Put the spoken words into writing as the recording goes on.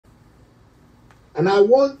And I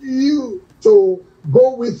want you to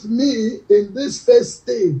go with me in this first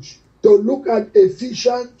stage to look at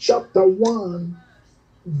Ephesians chapter 1,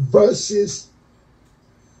 verses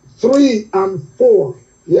 3 and 4.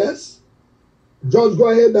 Yes? Just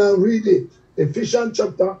go ahead and read it. Ephesians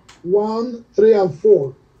chapter 1, 3 and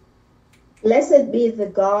 4. Blessed be the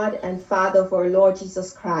God and Father of our Lord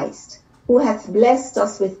Jesus Christ, who hath blessed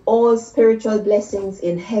us with all spiritual blessings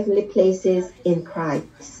in heavenly places in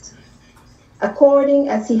Christ, according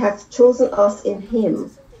as he hath chosen us in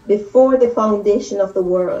him before the foundation of the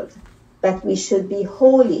world, that we should be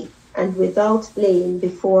holy and without blame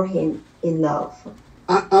before him in love.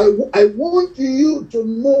 I want you to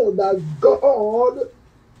know that God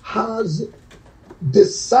has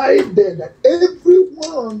decided that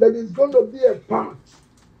everyone that is going to be a part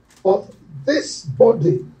of this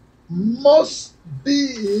body must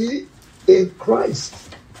be in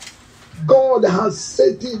Christ. God has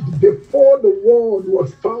said it before the world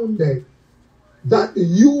was founded that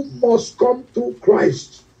you must come through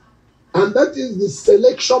Christ. And that is the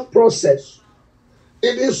selection process.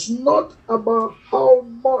 It is not about how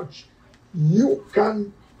much you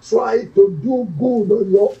can try to do good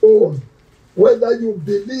on your own, whether you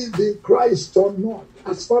believe in Christ or not.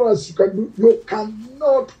 As far as you can do, you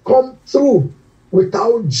cannot come through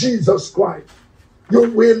without Jesus Christ.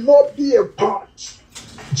 You will not be a part.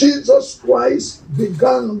 Jesus Christ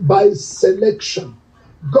began by selection.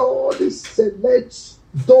 God selects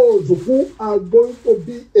those who are going to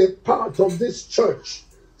be a part of this church.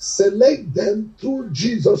 Select them through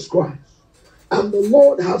Jesus Christ. And the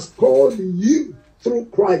Lord has called you through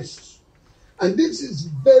Christ. And this is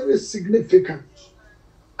very significant.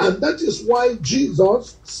 And that is why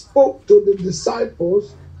Jesus spoke to the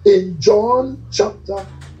disciples in John chapter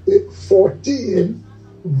 14,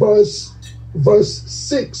 verse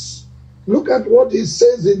 6. Look at what he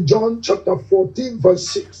says in John chapter 14, verse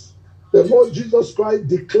 6. The Lord Jesus Christ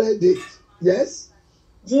declared it. Yes?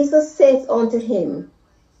 Jesus saith unto him,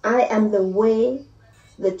 I am the way,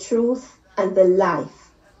 the truth, and the life.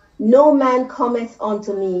 No man cometh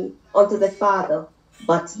unto me, unto the Father,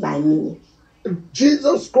 but by me.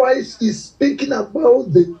 Jesus Christ is speaking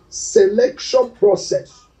about the selection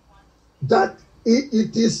process. That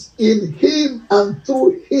it is in him and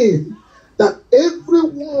through him that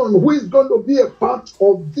everyone who is going to be a part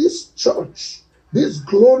of this church, this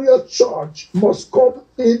glorious church, must come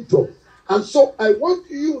into. And so I want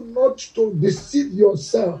you not to deceive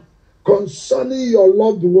yourself concerning your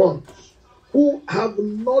loved ones who have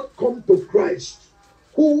not come to Christ,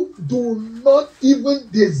 who do not even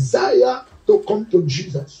desire to come to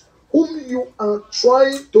Jesus, whom you are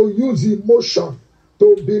trying to use emotion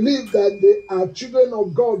to believe that they are children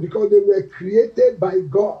of God because they were created by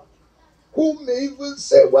God, who may even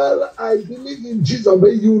say, well, I believe in Jesus,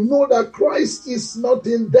 but you know that Christ is not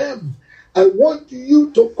in them. I want you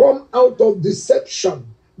to come out of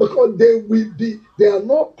deception because they are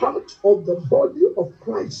not part of the body of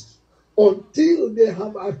Christ until they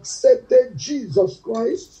have accepted Jesus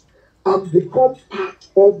Christ and become part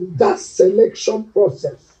of that selection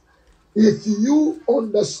process. If you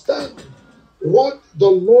understand what the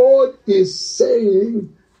Lord is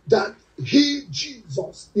saying, that he,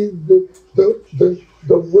 Jesus, is the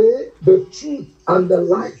way, the truth, and the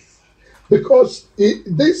life. Because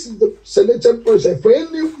this is the selection process. For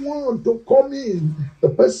anyone to come in, the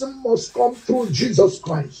person must come through Jesus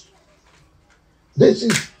Christ. This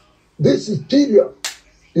is period.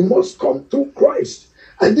 You must come through Christ.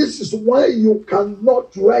 And this is why you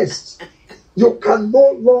cannot rest. You can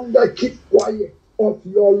no longer keep quiet of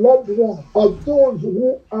your loved one, of those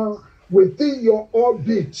who are within your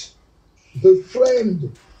orbit, the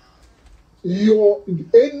friend,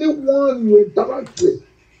 anyone you interact with.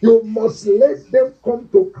 You must let them come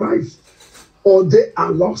to Christ or they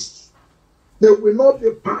are lost. They will not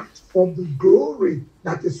be part of the glory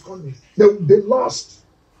that is coming. They will be lost.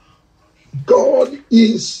 God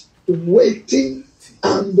is waiting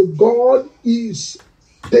and God is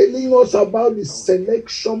telling us about the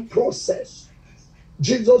selection process.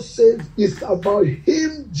 Jesus says it's about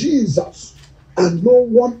him, Jesus, and no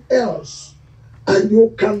one else. And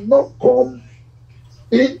you cannot come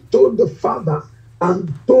into the Father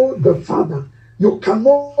and to the Father. You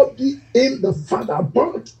cannot be in the Father,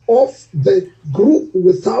 part of the group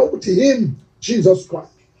without him, Jesus Christ.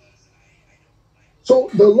 So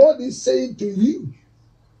the Lord is saying to you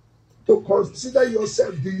to consider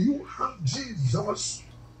yourself, do you have Jesus?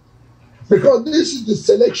 Because this is the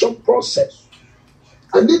selection process.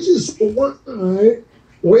 And this is why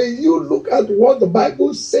when you look at what the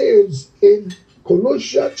Bible says in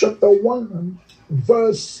Colossians chapter 1,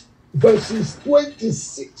 verse verses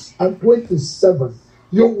 26 and 27,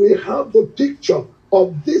 you will have the picture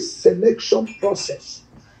of this selection process.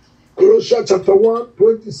 Colossians chapter 1,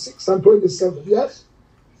 26 and 27, yes?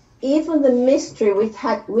 Even the mystery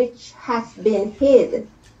which hath been hid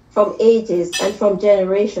from ages and from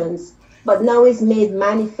generations, but now is made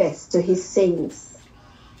manifest to his saints,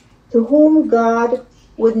 to whom God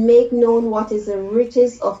would make known what is the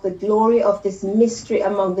riches of the glory of this mystery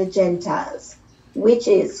among the Gentiles, which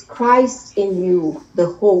is Christ in you, the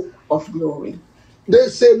hope of glory.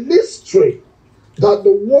 There's a mystery that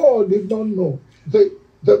the world did not know.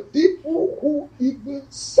 The people who even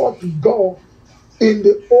sought God in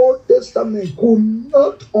the Old Testament could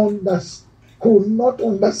not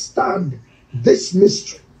understand this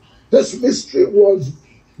mystery. This mystery was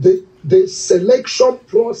the selection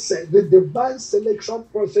process, the divine selection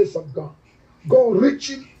process of God. God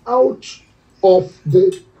reaching out of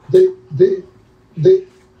the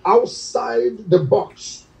outside the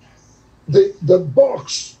box. The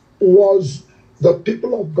box was the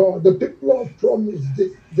people of God, the people of promise,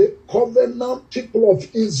 the covenant people of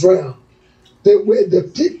Israel. They were the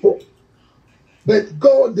people. But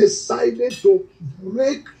God decided to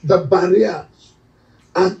break the barriers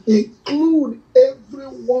and include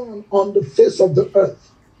everyone on the face of the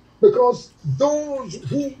earth. Because those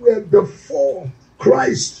who were before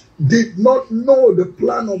Christ did not know the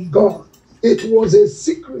plan of God. It was a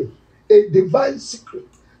secret, a divine secret.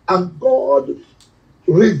 And God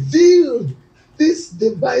revealed this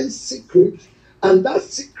divine secret, and that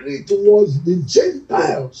secret was the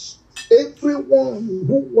Gentiles, everyone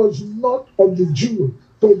who was not of the Jew,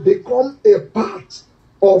 to become a part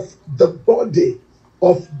of the body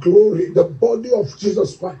of glory, the body of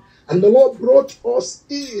Jesus Christ. And the Lord brought us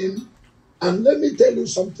in, and let me tell you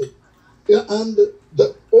something. And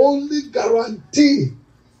the only guarantee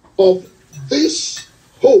of this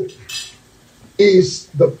hope is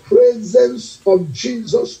the presence of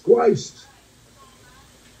Jesus Christ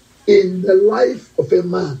in the life of a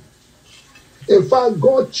man. In fact,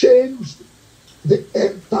 God changed the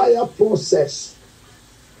entire process.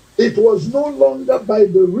 It was no longer by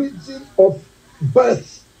the reason of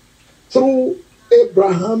birth through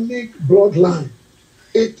Abrahamic bloodline.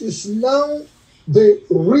 It is now the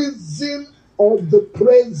reason of the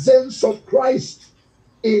presence of Christ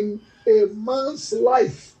in a man's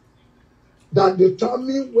life that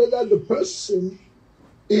determine whether the person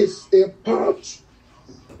is a part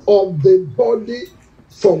of the body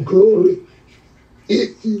for glory.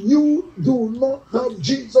 If you do not have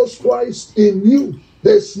Jesus Christ in you,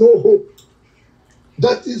 there's no hope.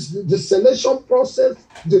 That is the selection process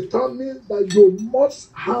determines that you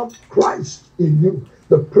must have Christ in you.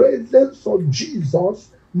 The presence of Jesus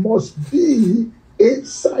must be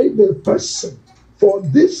inside the person for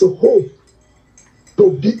this hope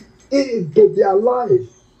to be in, to be alive,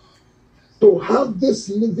 to have this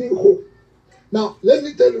living hope. Now, let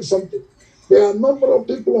me tell you something. There are a number of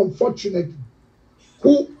people, unfortunately,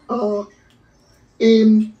 who are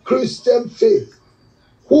in Christian faith,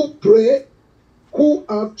 who pray, who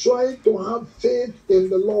are trying to have faith in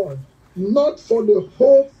the Lord, not for the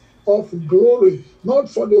hope of glory, not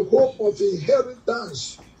for the hope of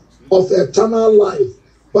inheritance of eternal life,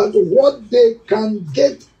 but what they can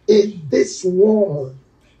get in this world.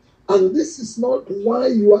 And this is not why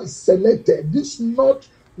you are selected. This is not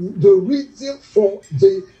the reason for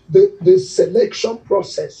the selection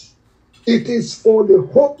process. It is for the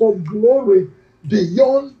hope of glory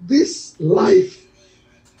beyond this life.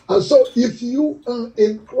 And so if you are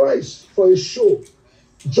in Christ for a show,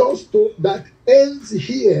 that ends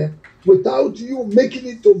here without you making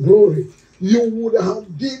it to glory, you would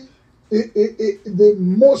have been the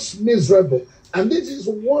most miserable. And this is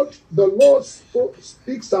what the Lord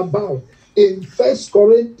speaks about in 1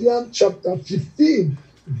 Corinthians chapter 15,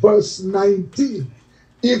 verse 19.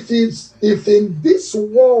 If in this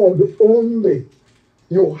world only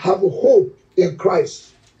you have hope in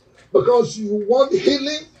Christ, because you want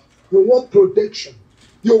healing, you want protection,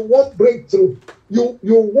 you want breakthrough, you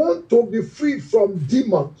want to be free from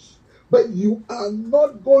demons, but you are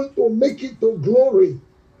not going to make it to glory.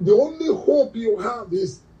 The only hope you have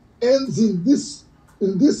ends in this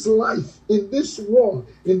life, in this world,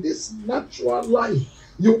 in this natural life.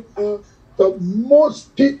 You are the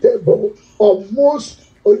most pitiable, or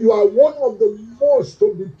you are one of the most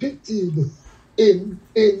to be pitied in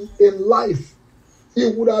life.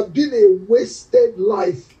 It would have been a wasted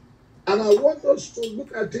life. And I want us to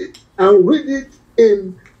look at it and read it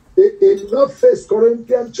in 1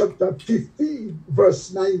 Corinthians chapter 15,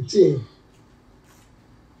 verse 19.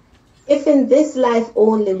 If in this life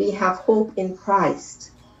only we have hope in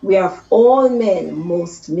Christ, we are of all men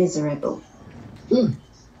most miserable.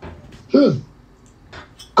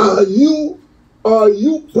 Are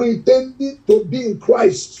you pretending to be in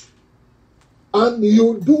Christ and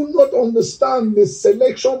you do not understand the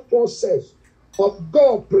selection process of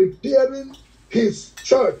God preparing his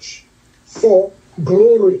church for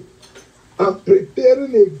glory and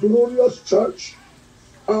preparing a glorious church?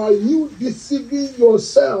 Are you deceiving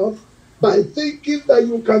yourself by thinking that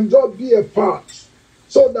you can just be a part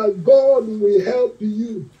so that God will help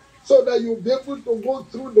you, so that you'll be able to go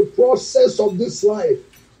through the process of this life,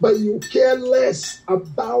 but you care less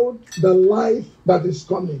about the life that is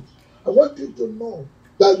coming? I want you to know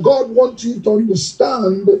that God wants you to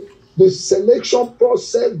understand the selection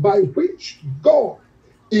process by which God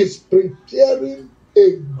is preparing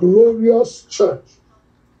a glorious church.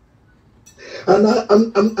 And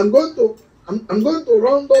I'm going to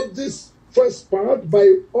round up this first part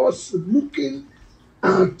by us looking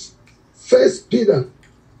at 1 Peter.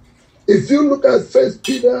 If you look at 1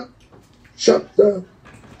 Peter chapter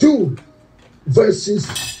 2, verses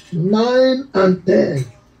 9 and 10,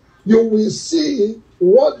 you will see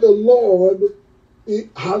what the Lord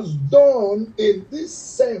has done in this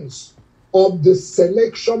sense of the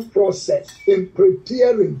selection process in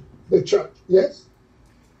preparing the church. Yes?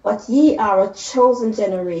 But ye are a chosen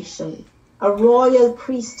generation, a royal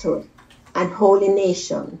priesthood, and holy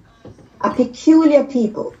nation, a peculiar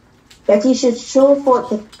people, that ye should show forth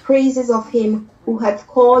the praises of him who hath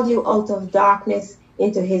called you out of darkness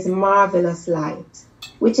into his marvelous light,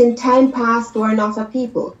 which in time past were not a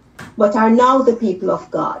people, but are now the people of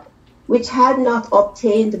God, which had not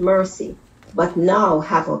obtained mercy, but now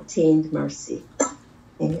have obtained mercy.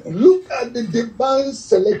 Amen. Look at the divine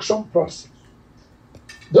selection process.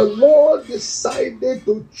 The Lord decided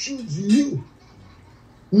to choose you,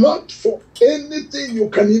 not for anything you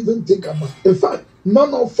can even think about. In fact,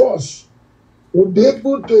 none of us will be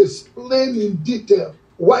able to explain in detail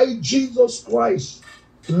why Jesus Christ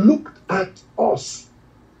looked at us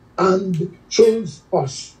and chose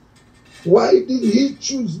us. Why did he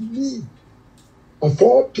choose me of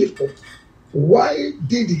all people? Why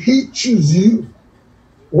did he choose you?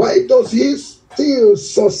 Why does he still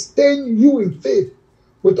sustain you in faith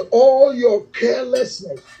with all your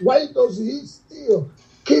carelessness? Why does he still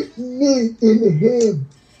keep me in him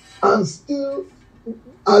and still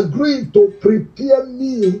agree to prepare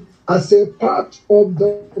me as a part of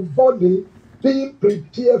the body being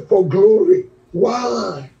prepared for glory?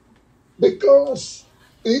 Why? Because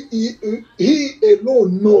he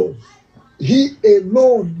alone knows. He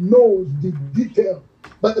alone knows the detail.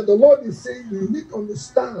 But the Lord is saying you need to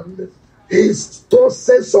understand his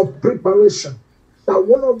process of preparation. That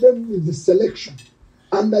one of them is the selection.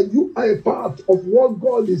 And that you are a part of what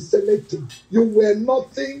God is selecting. You were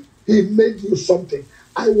nothing, he made you something.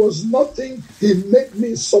 I was nothing, he made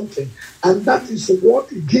me something. And that is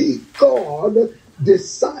what God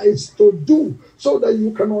decides to do, so that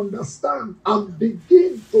you can understand and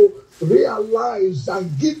begin to realize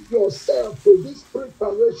and give yourself to this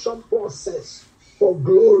preparation process for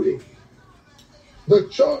glory. The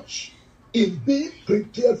church is being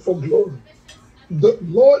prepared for glory. The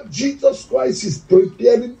Lord Jesus Christ is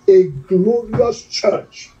preparing a glorious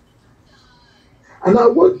church. And I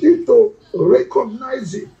want you to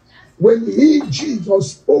recognize it. When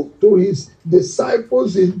Jesus spoke to his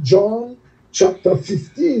disciples in John chapter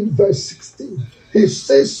 15, verse 16, he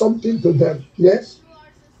says something to them. Yes?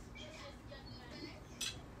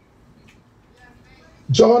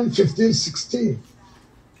 John 15, 16.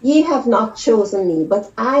 Ye have not chosen me,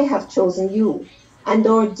 but I have chosen you, and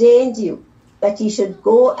ordained you, that ye should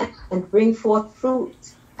go and bring forth fruit,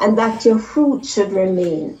 and that your fruit should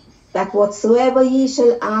remain, that whatsoever ye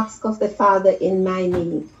shall ask of the Father in my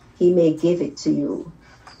name, he may give it to you.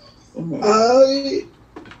 Amen. I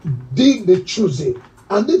did the choosing,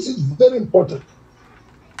 and this is very important,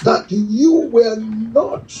 that you were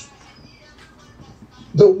not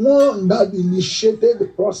the one that initiated the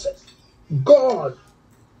process. God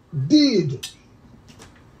did.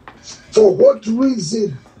 For what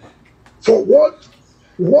reason? For what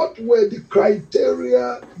were the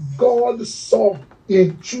criteria God saw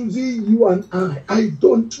in choosing you and I? I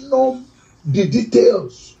don't know the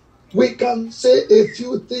details. We can say a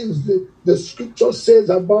few things the scripture says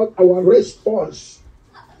about our response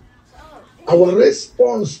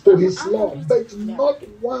to his love, but not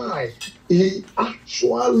why he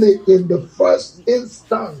actually in the first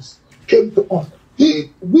instance came to us.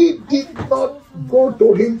 We did not go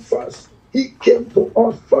to him first. He came to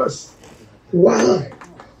us first. Why?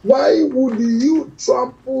 Why would you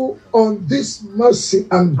trample on this mercy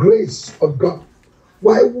and grace of God?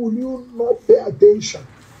 Why would you not pay attention?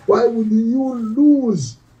 Why would you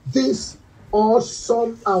lose this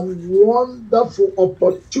awesome and wonderful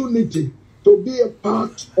opportunity to be a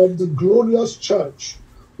part of the glorious church?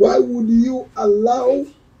 Why would you allow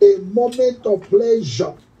a moment of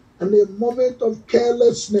pleasure and a moment of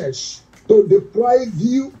carelessness to deprive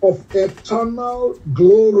you of eternal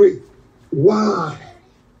glory? Why?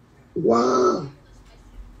 Why?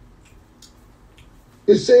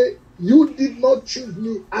 He said, you did not choose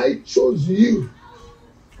me, I chose you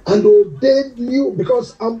and ordained you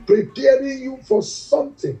because I'm preparing you for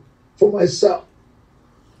something for myself.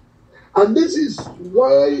 And this is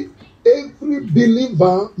why every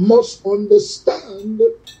believer must understand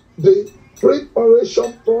the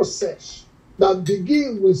preparation process that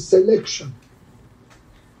begins with selection.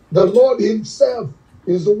 The Lord himself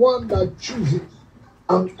is the one that chooses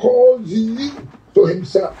and calls you to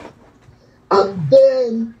himself. And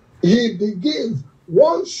then he begins,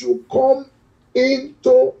 once you come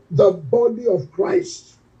into the body of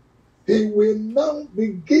Christ, he will now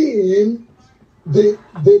begin the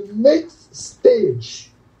next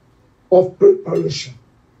stage of preparation.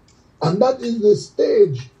 And that is the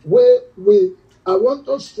stage where I want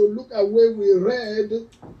us to look at where we read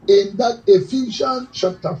in that Ephesians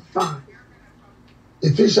chapter 5.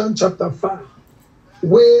 Ephesians chapter 5,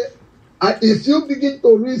 where if you begin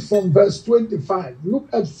to read from verse 25, look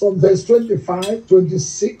at from verse 25,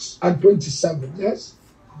 26, and 27, yes?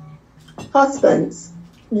 Husbands,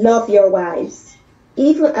 love your wives,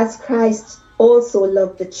 even as Christ also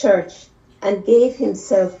loved the church and gave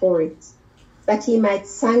himself for it, that he might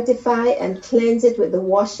sanctify and cleanse it with the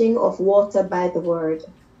washing of water by the word,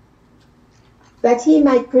 that he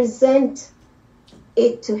might present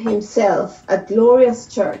it to himself a glorious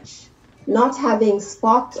church, not having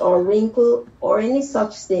spot or wrinkle or any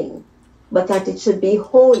such thing, but that it should be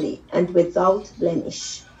holy and without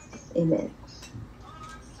blemish. Amen.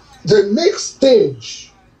 The next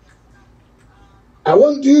stage, I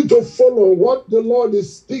want you to follow what the Lord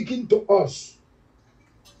is speaking to us.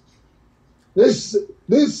 This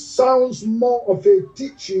sounds more of a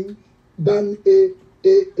teaching than an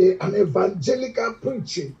evangelical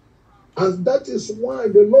preaching. And that is why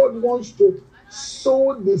the Lord wants to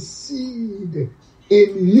sow the seed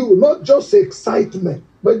in you, not just excitement,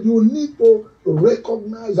 but you need to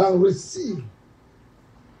recognize and receive.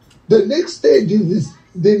 The next stage is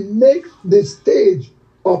the stage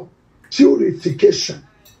of purification.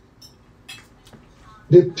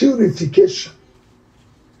 The purification.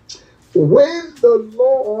 When the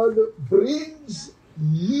Lord brings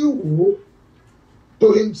you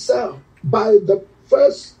to himself by the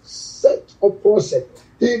first set of process,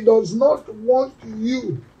 he does not want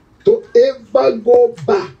you to ever go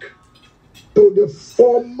back to the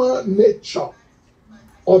former nature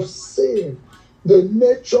of sin, the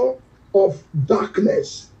nature of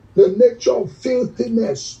darkness, the nature of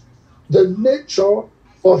filthiness, the nature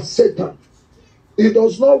of Satan. He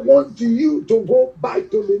does not want you to go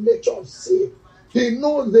back to the nature of sin. He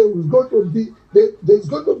knows there's going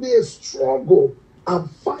to be a struggle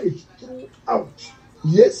and fight throughout.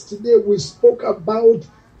 Yesterday we spoke about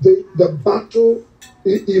the battle,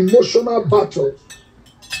 the emotional battle,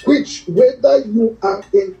 which whether you are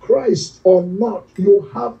in Christ or not, you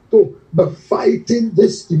have to be fighting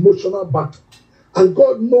this emotional battle. And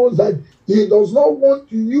God knows that he does not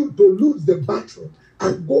want you to lose the battle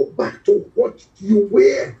and go back to what you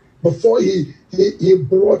were before he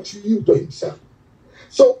brought you to himself.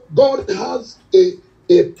 So God has a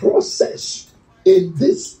process in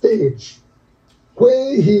this stage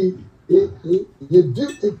where he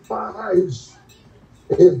beautifies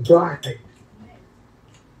his bride.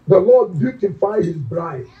 The Lord beautifies his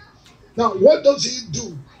bride. Now, what does he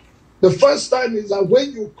do? The first time is that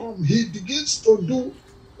when you come, he begins to do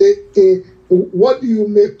what you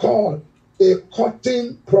may call a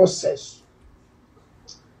cutting process,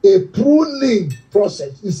 a pruning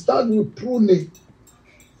process. It starts with pruning.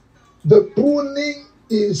 The pruning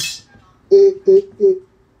is a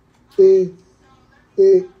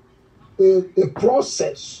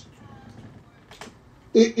process.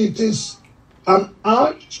 It is an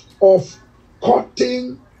act of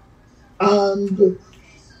cutting and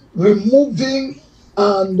removing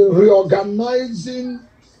and reorganizing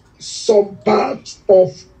some part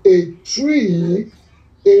of a tree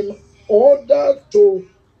in order to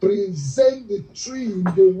present the tree in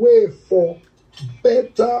the way for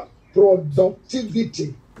better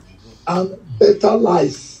productivity and better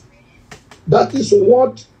life. That is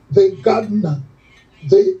what the gardener,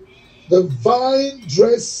 the vine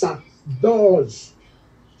dresser does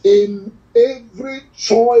in every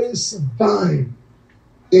choice vine.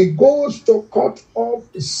 It goes to cut off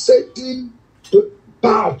certain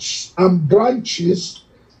parts and branches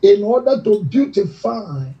in order to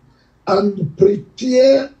beautify and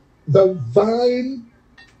prepare the vine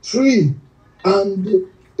tree and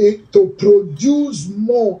it to produce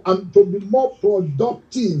more and to be more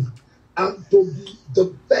productive and to be the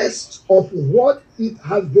best of what it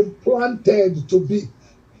has been planted to be.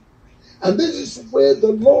 And this is where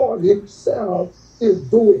the Lord himself is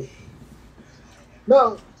doing.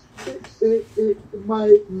 Now,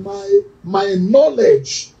 my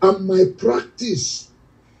knowledge and my practice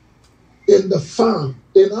in the farm,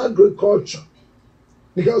 in agriculture,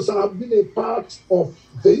 because I've been a part of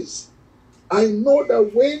this, I know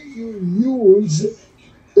that when you use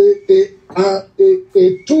a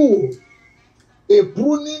tool, a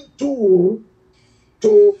pruning tool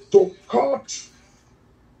to cut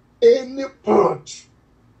any part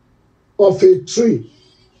of a tree,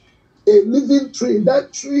 a living tree,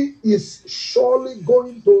 that tree is surely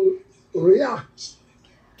going to react.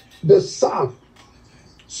 The sap,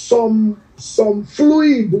 some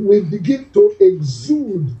fluid will begin to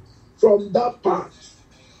exude from that part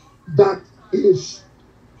that is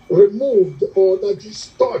removed or that is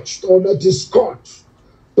touched or that is cut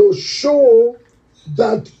to show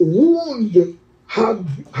that wound had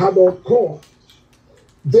occurred.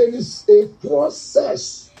 There is a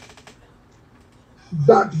process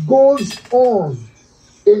that goes on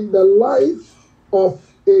in the life of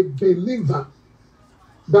a believer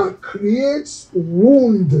that creates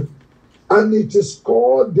wound, and it is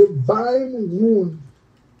called divine wound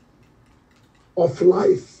of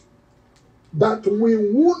life, that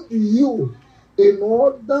will wound you in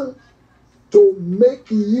order to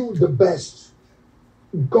make you the best.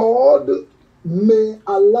 God may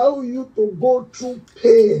allow you to go through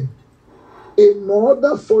pain in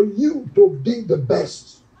order for you to be the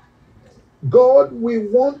best. God will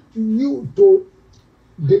want you to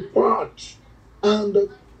depart and,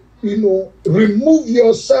 remove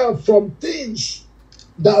yourself from things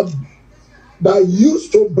that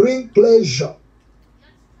used to bring pleasure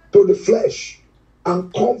to the flesh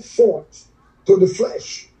and comfort to the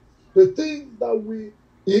flesh. The things that will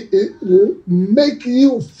make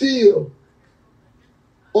you feel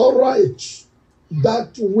all right,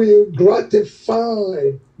 that will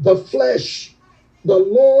gratify the flesh. The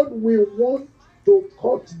Lord will want to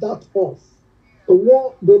cut that off.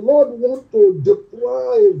 The Lord wants to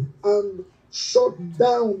deprive and shut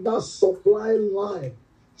down that supply line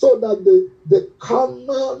so that the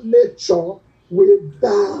carnal nature will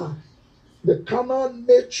die. The carnal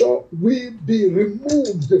nature will be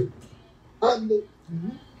removed. And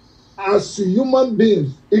as human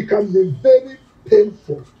beings, it can be very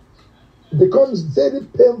painful. It becomes very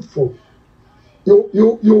painful.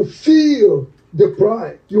 You feel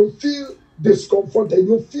deprived. You feel discomforted.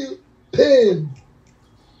 You feel pain.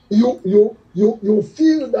 You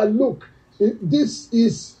feel that, look, this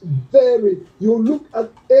is very. You look at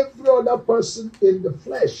every other person in the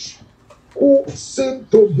flesh who seem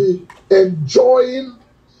to be enjoying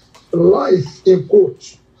life, in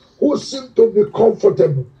quotes, who seem to be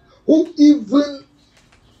comfortable, who even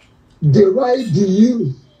deride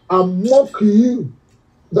you and mock you.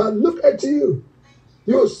 That look at you.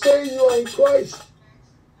 You say you are in Christ,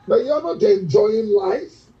 but you're not enjoying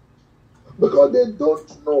life because they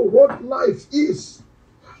don't know what life is.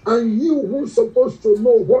 And you who's supposed to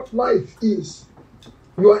know what life is,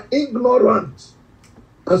 you are ignorant.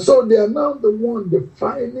 And so they are now the one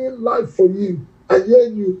defining life for you. And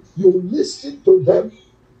yet you listen to them,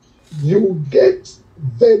 you get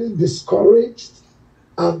very discouraged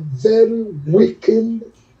and very weakened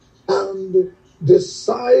and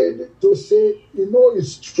decide to say,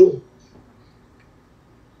 it's true.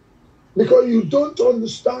 Because you don't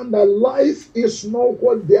understand that life is not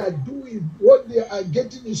what they are doing. What they are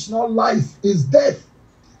getting is not life, is death.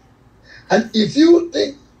 And if you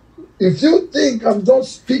think I'm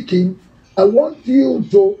just speaking, I want you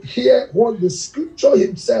to hear what the scripture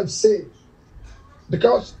himself says.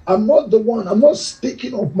 Because I'm not the one, I'm not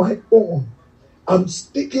speaking of my own. I'm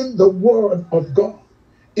speaking the word of God.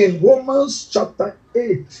 In Romans chapter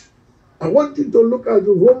 8, I want you to look at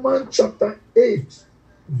Romans chapter 8,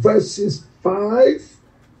 verses 5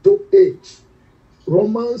 to 8.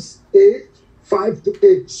 Romans 8, 5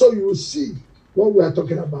 to 8. So you will see what we are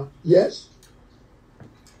talking about. Yes?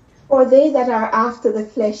 For they that are after the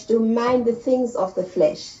flesh do mind the things of the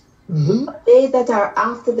flesh. Mm-hmm. But they that are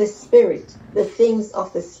after the Spirit, the things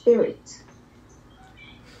of the Spirit.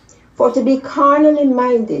 For to be carnally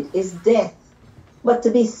minded is death, but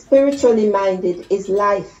to be spiritually minded is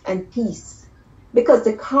life and peace. Because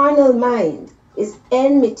the carnal mind is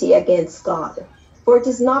enmity against God, for it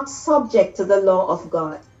is not subject to the law of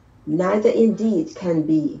God, neither indeed can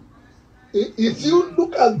be. If you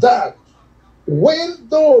look at that, when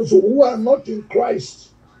those who are not in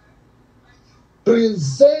Christ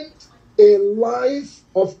present a life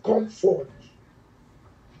of comfort,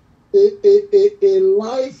 a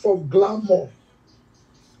life of glamour,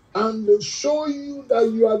 and they show you that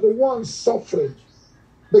you are the one suffering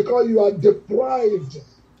because you are deprived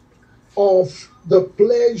of the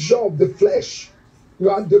pleasure of the flesh. You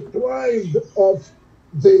are deprived of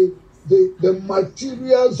the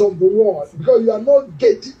materials of the world because you are not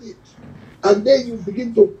getting it. And then you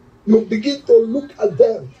begin to look at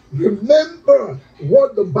them. Remember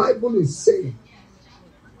what the Bible is saying,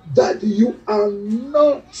 that you are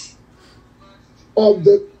not of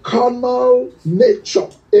the carnal nature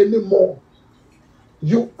anymore.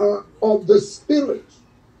 You are of the Spirit,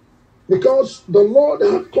 because the Lord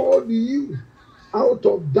has called you out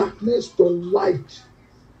of darkness to light,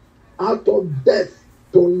 out of death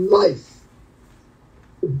to life.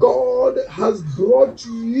 God has brought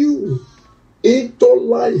you into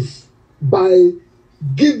life by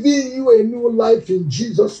giving you a new life in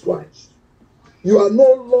Jesus Christ. You are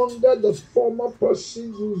no longer the former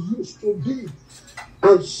person you used to be.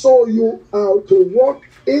 And so you are to walk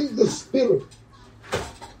in the Spirit.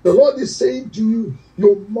 The Lord is saying to you,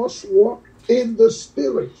 you must walk in the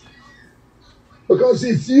Spirit. Because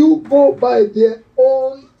if you go by their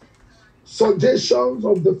own suggestions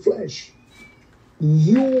of the flesh,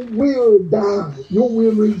 you will die. You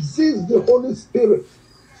will resist the Holy Spirit,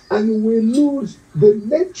 and you will lose the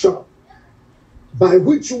nature by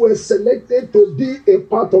which you were selected to be a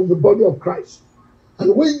part of the body of Christ.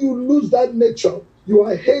 And when you lose that nature, you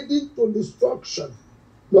are heading to destruction.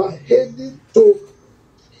 You are heading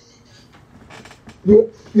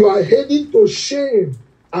to shame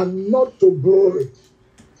and not to glory.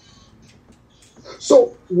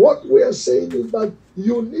 So what we are saying is that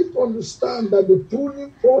you need to understand that the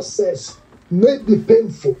pruning process may be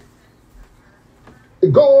painful.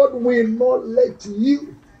 God will not let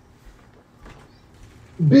you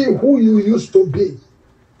be who you used to be.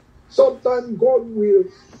 Sometimes God will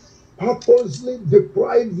purposely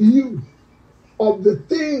deprive you of the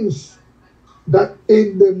things that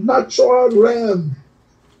in the natural realm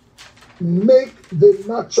make the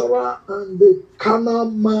natural and the carnal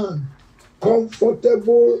man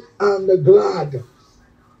comfortable and glad.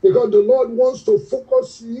 Because the Lord wants to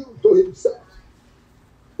focus you to himself.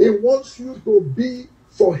 He wants you to be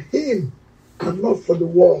for him and not for the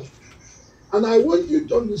world. And I want you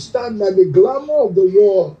to understand that the glamour of the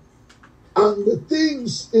world and the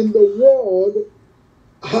things in the world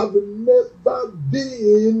have never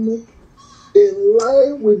been in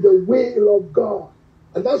line with the will of God.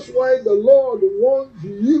 And that's why the Lord wants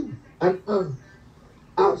you and I,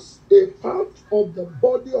 as a part of the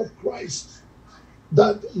body of Christ,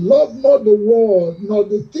 that love not the world, nor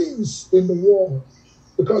the things in the world.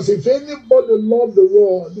 Because if anybody loves the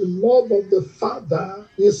world, the love of the Father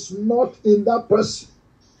is not in that person.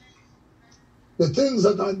 The things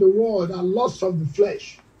that are in the world are lust of the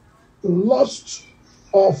flesh, lust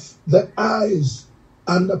of the eyes,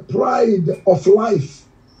 and the pride of life.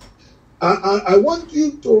 I want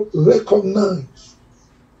you to recognize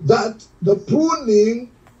that the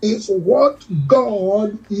pruning is what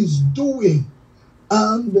God is doing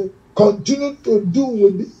and continue to do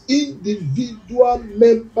with the individual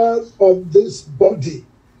members of this body,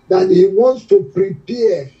 that he wants to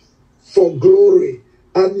prepare for glory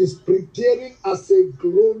and is preparing as a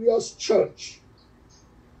glorious church.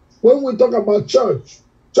 When we talk about church,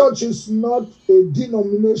 church is not a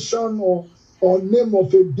denomination or name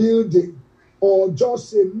of a building or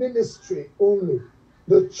just a ministry only.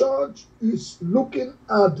 The church is looking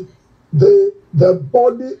at the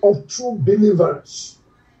body of true believers,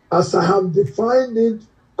 as I have defined it,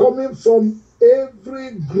 coming from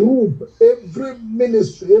every group, every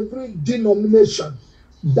ministry, every denomination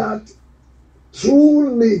that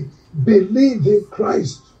truly believe in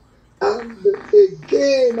Christ. And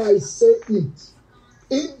again, I say it,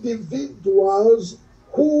 individuals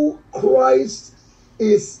who Christ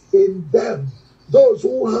is in them, those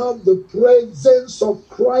who have the presence of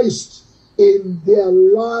Christ in their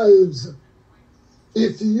lives.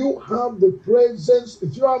 If you have the presence,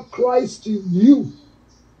 if you have Christ in you,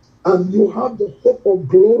 and you have the hope of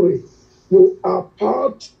glory, you are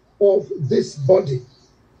part of this body.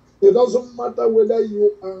 It doesn't matter whether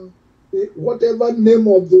you are whatever name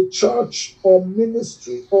of the church or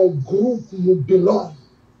ministry or group you belong.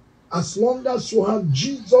 As long as you have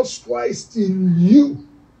Jesus Christ in you,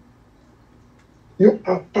 you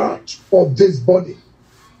are part of this body.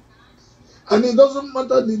 And it doesn't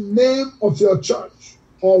matter the name of your church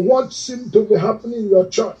or what seems to be happening in your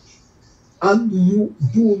church. and you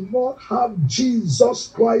do not have Jesus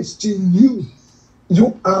Christ in you,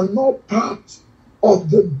 you are not part of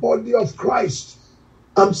the body of Christ.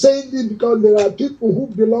 I'm saying this because there are people who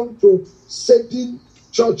belong to certain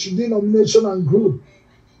church denomination and group,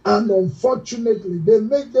 and unfortunately they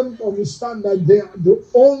make them understand that they are the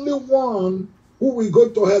only one who will go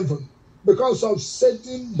to heaven because of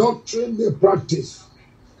certain doctrine they practice,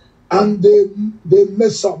 and they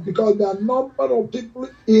mess up because the number of people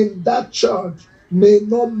in that church may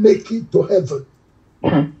not make it to heaven.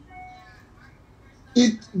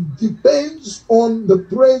 It depends on the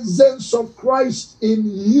presence of Christ in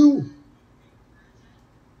you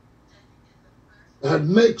that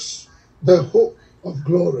makes the hope of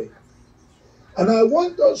glory. And I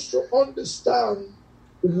want us to understand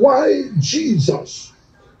why Jesus,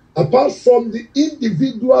 apart from the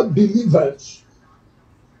individual believers,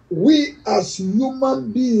 we as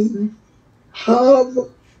human beings have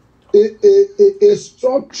a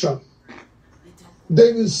structure.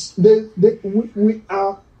 We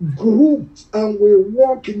are grouped and we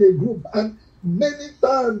walk in a group, and many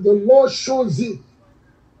times the Lord shows it.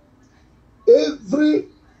 If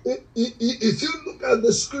you look at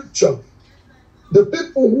the scripture, the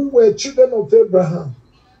people who were children of Abraham,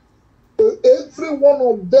 every one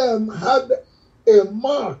of them had a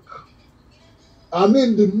mark. I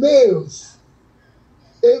mean, the males,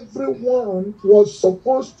 everyone was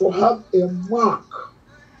supposed to have a mark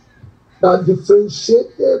that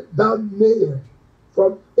differentiated that male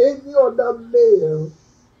from any other male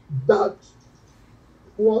that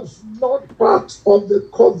was not part of the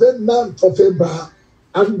covenant of Abraham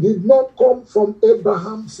and did not come from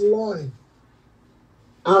Abraham's loin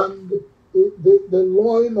and the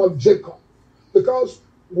loin of Jacob. Because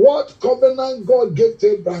what covenant God gave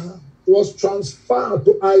to Abraham was transferred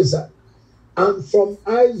to Isaac, and from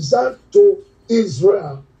Isaac to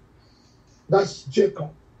Israel, that's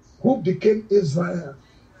Jacob, who became Israel.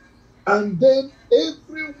 And then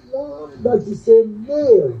everyone that is a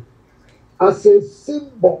male, as a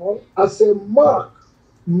symbol, as a mark,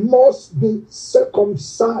 must be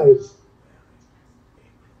circumcised.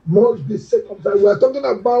 Must be circumcised. We are talking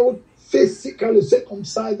about physically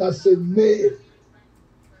circumcised as a male.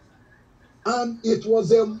 And it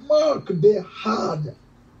was a mark they had.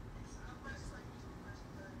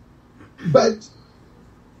 But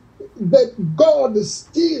God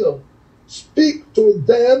still speaks to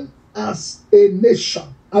them as a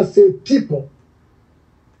nation, as a people.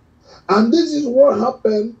 And this is what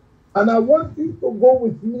happened. And I want you to go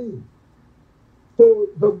with me to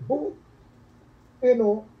the book,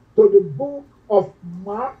 to the book of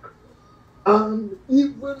Mark and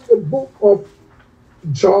even the book of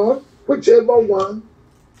John, whichever one.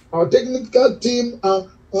 Our technical team,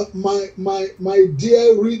 my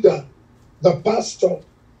dear reader, the pastor,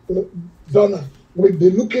 Donna, will be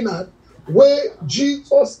looking at where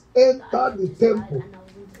Jesus entered the temple.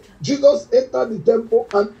 Jesus entered the temple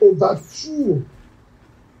and overthrew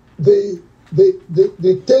the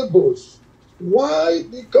tables. Why?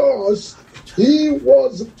 Because he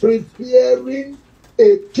was preparing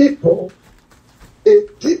a people.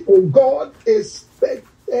 God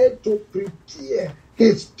expected to prepare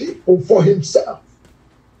his people for himself.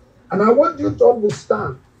 And I want you to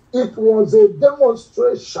understand, it was a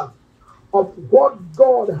demonstration of what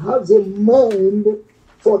God has in mind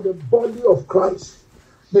for the body of Christ.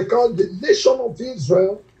 Because the nation of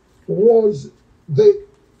Israel was the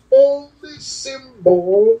only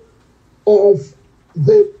symbol of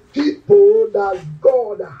the people that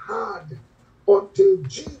God had until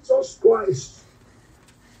Jesus Christ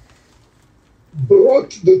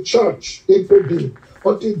brought the church into being.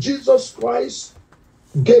 Until Jesus Christ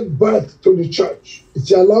gave birth to the church. If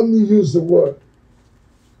you allow me to use the word.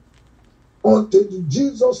 Until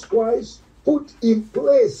Jesus Christ put in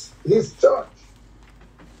place his church.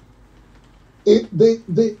 He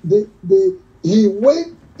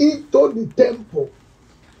went into the temple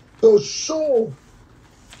to show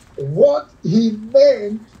what he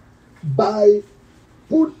meant by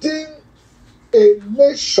putting a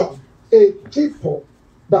nation, a people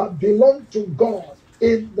that belong to God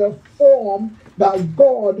in the form that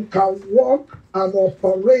God can walk and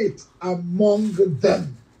operate among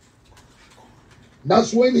them.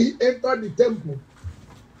 That's when he entered the temple.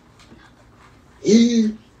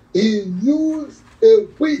 He used a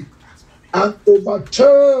whip and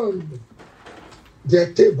overturned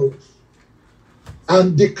their tables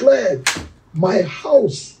and declared, "My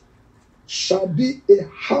house shall be a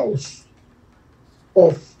house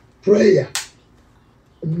of prayer,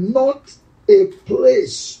 not a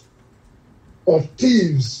place of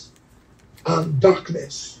thieves and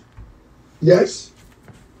darkness." Yes?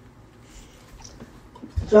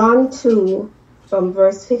 John 2 from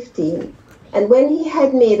verse 15. And when he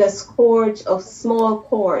had made a scourge of small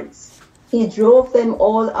cords, he drove them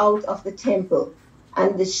all out of the temple,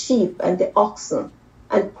 and the sheep and the oxen,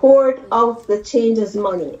 and poured out the changers'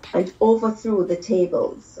 money, and overthrew the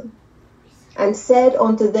tables. And said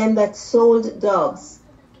unto them that sold doves,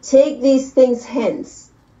 Take these things hence,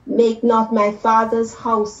 make not my Father's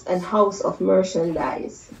house an house of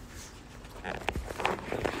merchandise.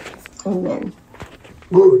 Amen.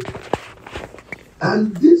 Good.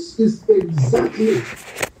 And this is exactly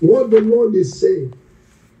what the Lord is saying.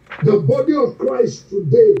 The body of Christ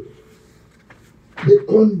today, the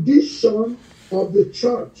condition of the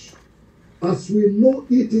church as we know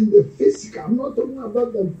it in the physical. I'm not talking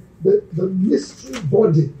about the mystery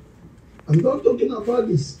body. I'm not talking about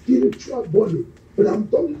the spiritual body, but I'm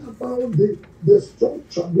talking about the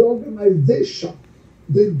structure, the organization,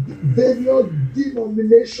 the various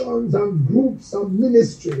denominations and groups and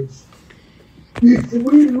ministries. If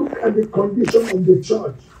we look at the condition of the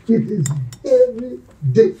church, it is very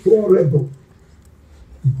deplorable.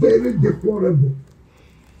 Very deplorable.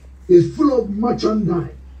 It's full of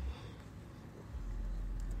merchandise.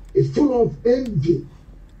 It's full of envy,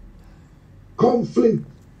 conflict.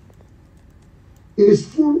 It's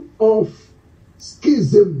full of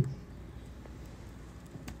schism.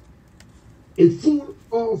 It's full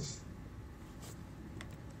of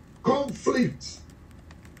conflict.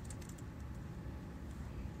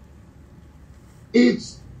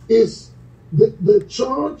 The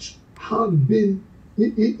church has been,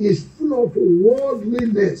 it is full of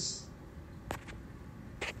worldliness,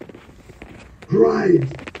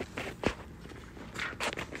 pride.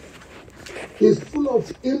 It's full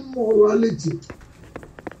of immorality.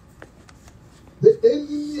 The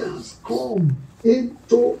enemy has come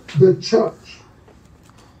into the church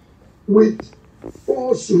with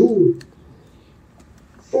falsehood,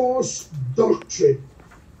 false doctrine.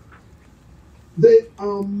 There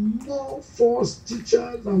are more false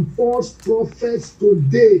teachers and false prophets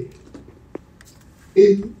today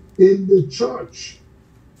in the church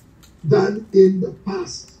than in the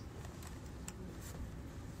past.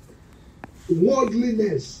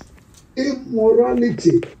 Worldliness,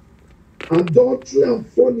 immorality, adultery and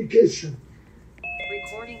fornication.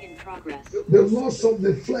 Recording in progress. The loss of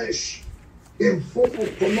the flesh in form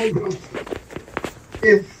of pornography,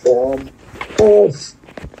 in form of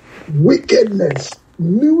wickedness,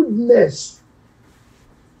 lewdness.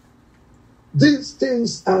 These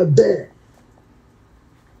things are there.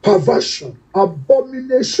 Perversion,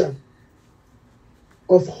 abomination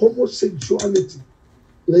of homosexuality,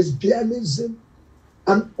 lesbianism,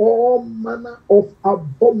 and all manner of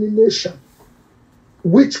abomination,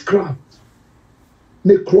 witchcraft,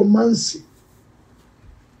 necromancy,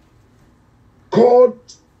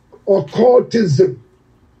 cult, occultism.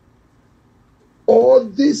 All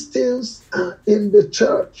these things are in the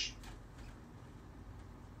church.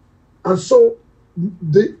 And so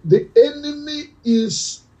the enemy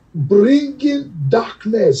is bringing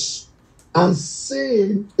darkness and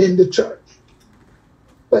sin in the church.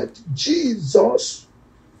 But Jesus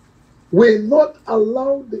will not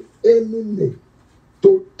allow the enemy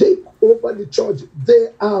to take over the church.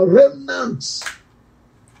 There are remnants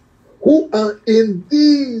who are in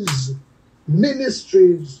these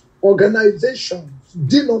ministries, organizations,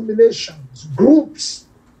 denominations, groups,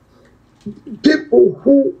 people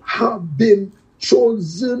who have been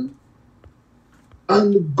chosen,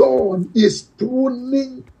 and God is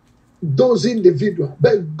pruning those individuals.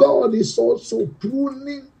 But God is also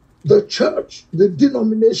pruning the church, the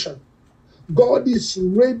denomination. God is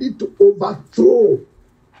ready to overthrow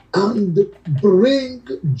and bring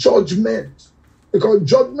judgment, because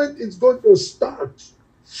judgment is going to start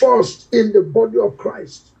first in the body of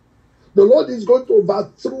Christ. The Lord is going to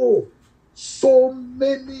overthrow so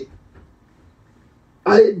many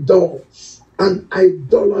idols and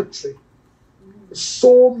idolatry,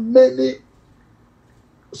 so many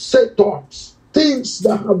setups, things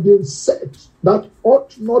that have been set that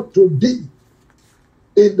ought not to be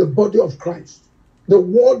in the body of Christ. The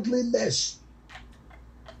worldliness,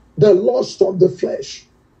 the lust of the flesh,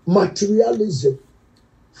 materialism,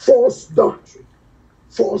 false doctrine,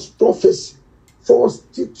 false prophecy, false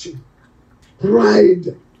teaching,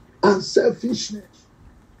 pride, and selfishness.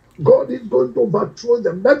 God is going to overthrow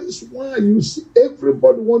them. That is why you see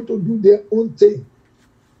everybody want to do their own thing,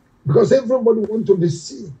 because everybody want to be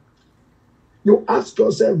seen. You ask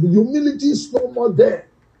yourself, humility is no more there.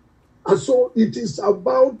 And so it is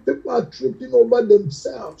about people are tripping over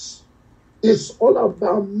themselves. It's all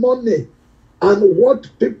about money and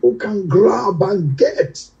what people can grab and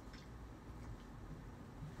get.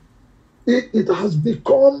 it has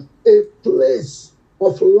become a place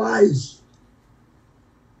of lies,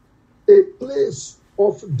 a place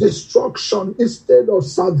of destruction instead of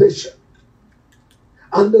salvation.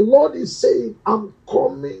 And the Lord is saying, I'm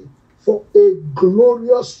coming for a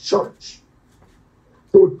glorious church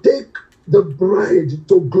to take the bride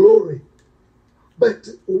to glory. But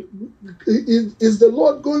is the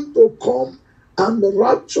Lord going to come and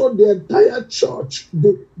rapture the entire church,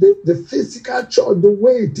 the physical church, the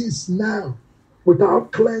way it is now,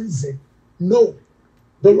 without cleansing? No.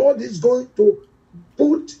 The Lord is going to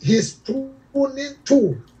put his pruning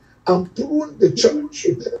tool and prune the church.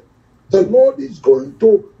 The Lord is going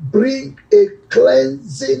to bring a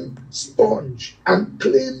cleansing sponge and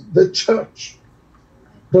clean the church.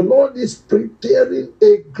 The Lord is preparing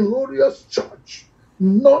a glorious church,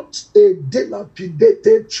 not a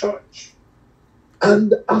dilapidated church.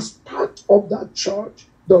 And as part of that church,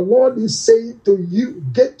 the Lord is saying to you,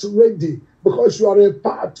 get ready, because you are a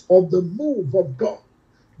part of the move of God.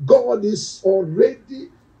 God is already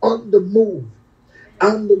on the move.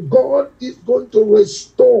 And God is going to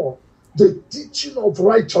restore the teaching of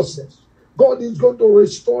righteousness. God is going to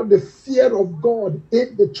restore the fear of God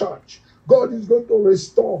in the church. God is going to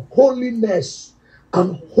restore holiness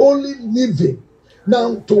and holy living.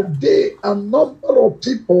 Now, today, a number of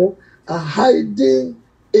people are hiding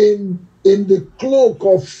in the cloak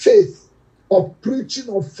of faith, of preaching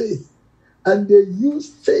of faith, and they use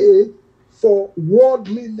faith for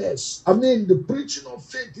worldliness. I mean, the preaching of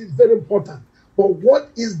faith is very important, but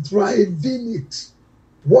what is driving it?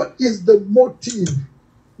 What is the motive?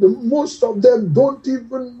 Most of them don't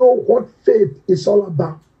even know what faith is all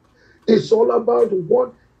about. It's all about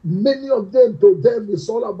what, many of them, to them, it's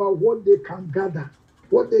all about what they can gather,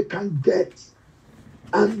 what they can get.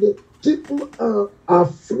 And people are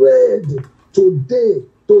afraid today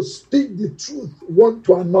to speak the truth one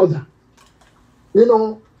to another. You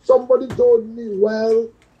know, somebody told me, well,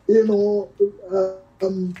 you know,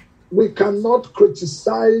 we cannot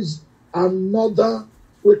criticize another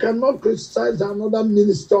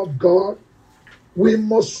minister of God. We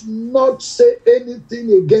must not say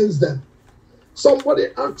anything against them. Somebody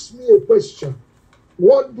asked me a question.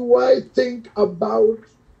 What do I think about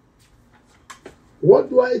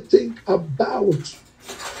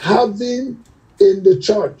having in the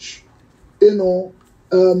church, you know,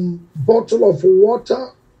 bottle of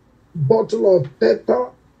water, bottle of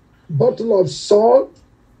pepper, bottle of salt,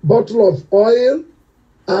 bottle of oil,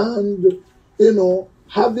 and, you know,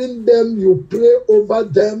 having them, you pray over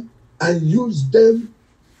them and use them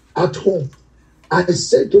at home. I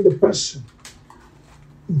say to the person,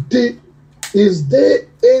 is there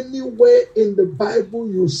anywhere in the Bible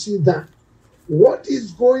you see that? What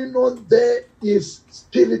is going on there is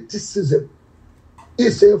spiriticism.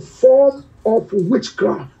 It's a form of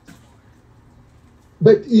witchcraft.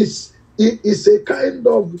 But it is a kind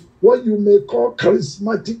of what you may call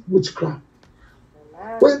charismatic witchcraft.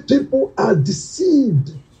 When people are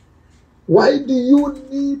deceived, why do you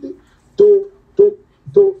need to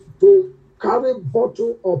carry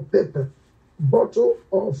bottle of pepper,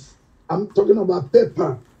 I'm talking about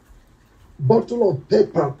pepper, bottle of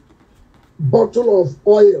pepper, bottle of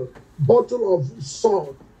oil, bottle of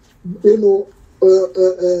salt, you know,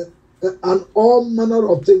 and all manner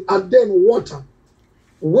of things, and then water.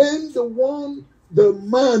 When the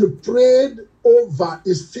man prayed over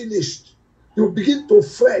is finished, you begin to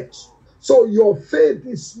fret. So your faith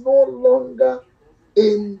is no longer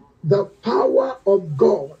in the power of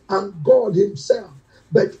God and God himself,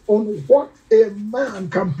 but on what a man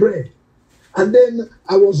can pray. And then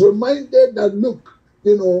I was reminded that, look,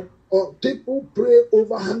 you know, people pray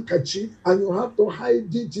over handkerchief and you have to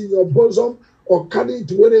hide it in your bosom or carry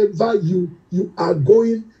it wherever you are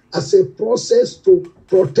going as a process to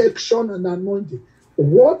protection and anointing.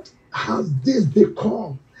 What has this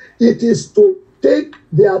become? It is to take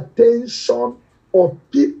the attention of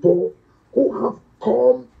people who have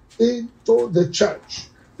come into the church,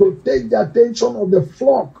 to take the attention of the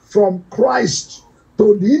flock from Christ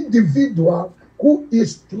to the individual who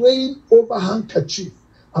is praying over handkerchief,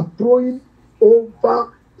 and praying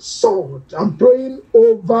over salt, I'm praying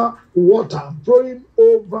over water, I'm praying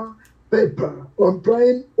over pepper, I'm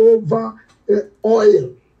praying over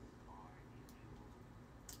oil.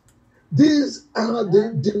 These are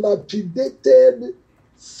the dilapidated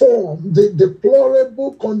form, the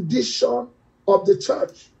deplorable condition of the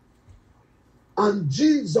church. And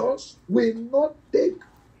Jesus will not take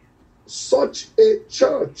such a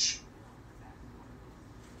church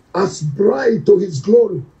as bride to his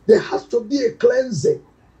glory. There has to be a cleansing.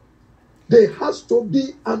 There has to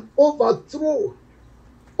be an overthrow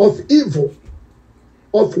of evil.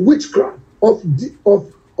 of witchcraft, of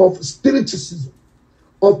spiritism,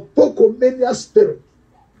 of pocomania spirit,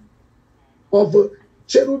 of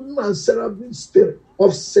cherubim and seraphim spirit,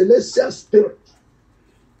 of celestial spirit,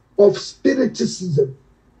 of spiritism,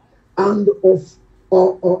 and of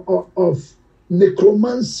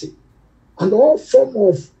necromancy, and all form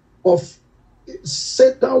of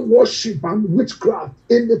Satan worship and witchcraft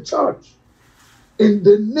in the church, in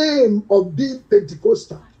the name of being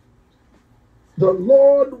Pentecostal. The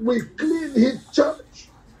Lord will clean his church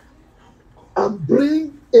and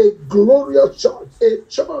bring a glorious church, a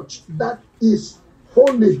church that is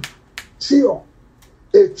holy, pure,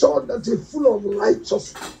 a church that is full of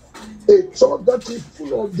righteousness, a church that is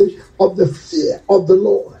full of the fear of the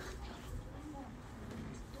Lord.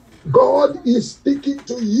 God is speaking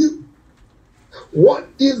to you. What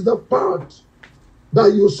is the part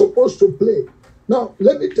that you're supposed to play? Now,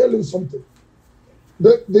 let me tell you something.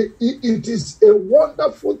 It is a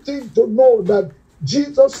wonderful thing to know that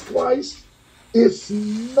Jesus Christ is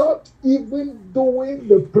not even doing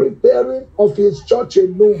the preparing of his church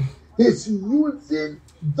alone. He's using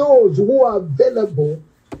those who are available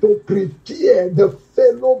to prepare the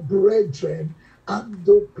fellow brethren and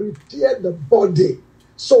to prepare the body.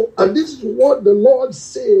 So, and this is what the Lord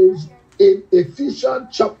says in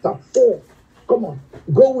Ephesians chapter 4. Come on,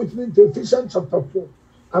 go with me to Ephesians chapter 4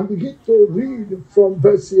 and begin to read from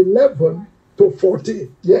verse 11 to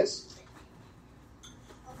 14. Yes?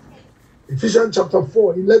 Ephesians chapter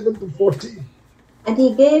 4, 11 to 14. And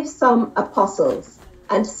he gave some apostles,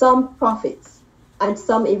 and some prophets, and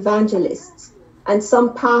some evangelists, and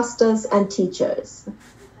some pastors and teachers,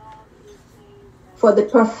 for the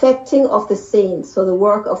perfecting of the saints, for the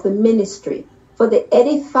work of the ministry, for the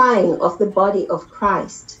edifying of the body of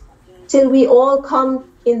Christ, till we all come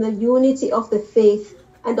in the unity of the faith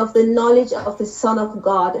and of the knowledge of the Son of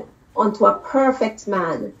God, unto a perfect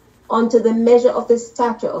man, unto the measure of the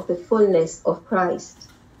stature of the fullness of Christ,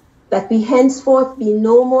 that we henceforth be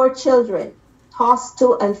no more children, tossed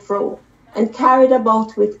to and fro, and carried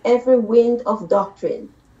about with every wind of doctrine,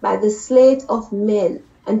 by the sleight of men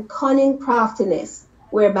and cunning craftiness,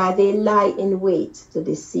 whereby they lie in wait to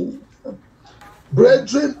deceive.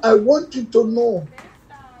 Brethren, I want you to know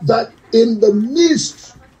that in the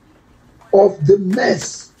midst of the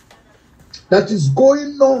mess that is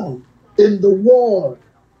going on in the world,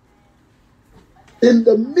 in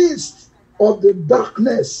the midst of the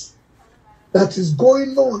darkness that is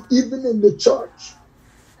going on even in the church,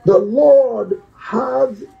 the Lord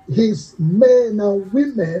has his men and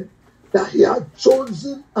women that he has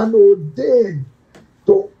chosen and ordained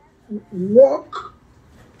to walk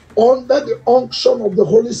under the unction of the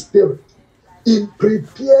Holy Spirit in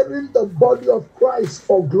preparing the body of Christ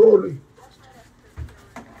for glory.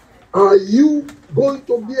 Are you going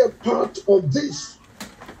to be a part of this?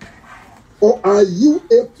 Or are you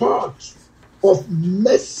a part of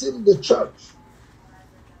messing the church?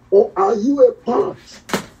 Or are you a part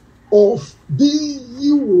of being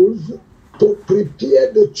used to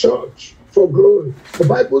prepare the church for glory? The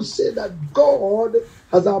Bible says that God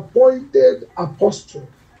has appointed apostles.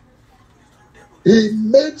 He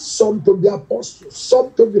made some to be apostles,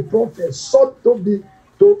 some to be prophets, some to be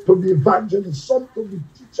evangelists, some to be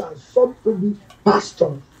teachers, some to be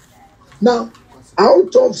pastors. Now,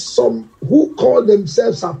 out of some who call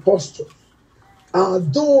themselves apostles are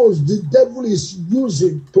those the devil is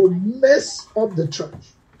using to mess up the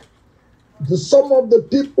church. Some of the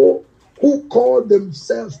people who call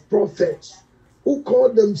themselves prophets, who call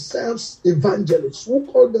themselves evangelists, who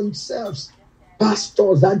call themselves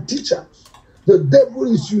pastors and teachers, the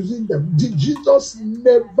devil is using them. Jesus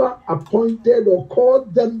never appointed or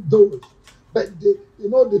called them those. But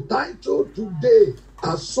the title today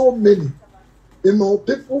are so many.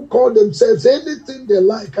 People call themselves anything they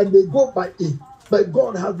like and they go by it. But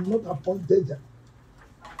God has not appointed them.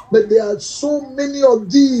 But there are so many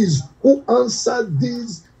of these who answer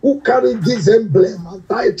these, who carry this emblem and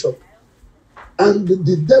title. And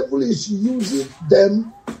the devil is using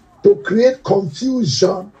them to create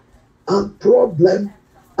confusion and problem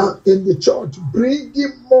in the church,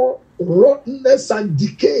 bringing more rottenness and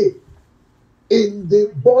decay in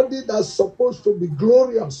the body that's supposed to be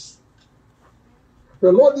glorious.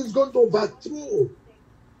 The Lord is going to overthrow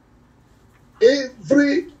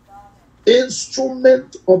every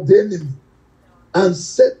instrument of the enemy and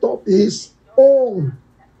set up his own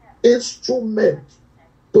instrument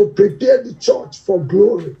to prepare the church for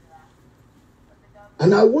glory.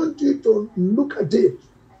 And I want you to look at it,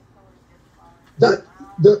 that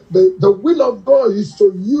the will of God is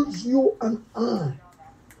to use you and I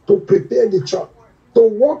to prepare the church, to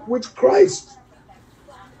walk with Christ,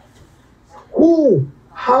 who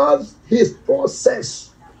has his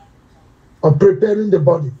process of preparing the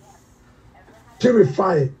body,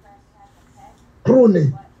 purifying,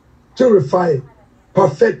 pruning, purifying,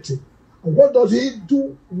 perfecting. And what does he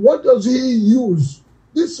do? What does he use?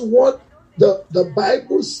 This is what the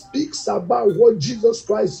Bible speaks about what Jesus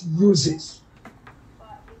Christ uses.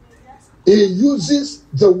 He uses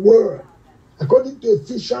the word. According to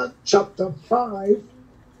Ephesians chapter 5,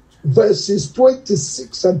 verses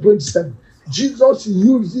 26 and 27, Jesus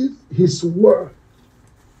uses his word.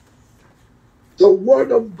 The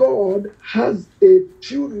word of God has a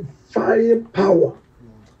purifying power.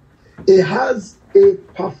 It has a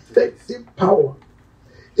perfecting power.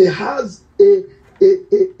 It has a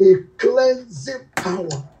cleansing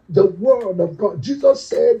power. The word of God. Jesus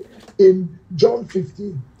said in John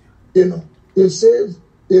 15, it says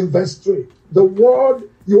in verse 3, the word,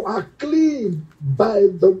 you are clean by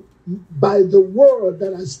the word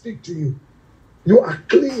that I speak to you. You are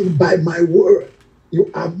clean by my word. You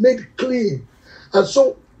are made clean. And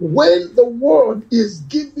so when the word is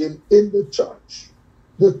given in the church,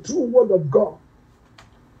 the true word of God,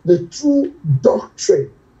 the true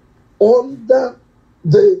doctrine, under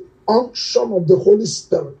the unction of the Holy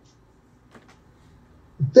Spirit,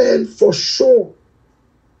 then for sure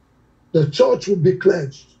the church will be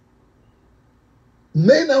cleansed.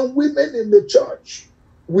 Men and women in the church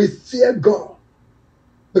will fear God,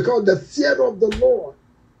 because the fear of the Lord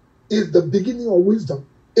is the beginning of wisdom.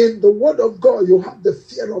 In the word of God, you have the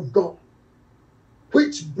fear of God,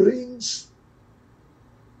 which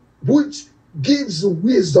gives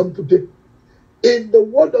wisdom to people. In the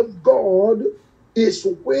word of God is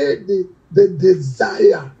where the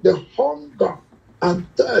desire, the hunger and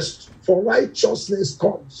thirst for righteousness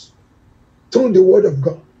comes. Through the word of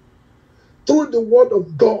God. Through the word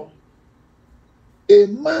of God, a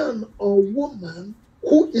man or woman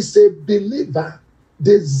who is a believer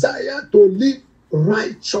desire to live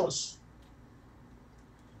righteous.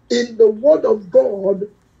 In the word of God,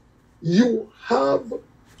 you have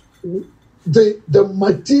the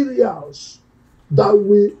materials that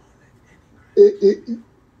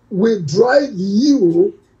will drive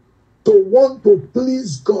you to want to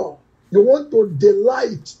please God. You want to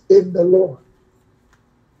delight in the Lord.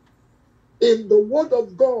 In the word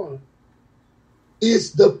of God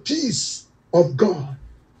is the peace of God.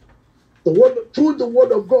 Through the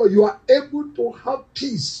word of God, you are able to have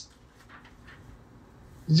peace.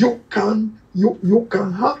 You can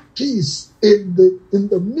have peace in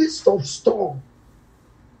the midst of storm.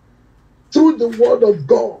 Through the word of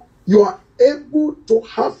God, you are able to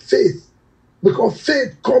have faith, because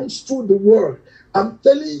faith comes through the word. I'm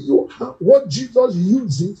telling you what Jesus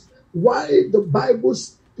uses, why the Bible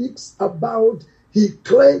speaks about he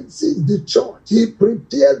cleanses the church. He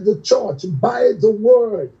prepares the church by the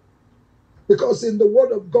word. Because in the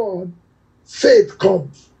word of God, faith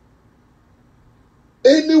comes.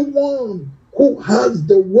 Anyone who has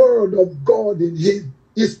the word of God in him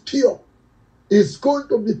is pure. Is going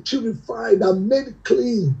to be purified and made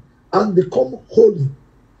clean and become holy.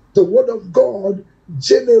 The word of God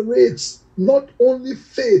generates not only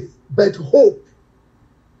faith, but hope.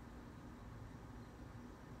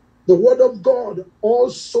 The word of God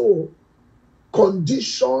also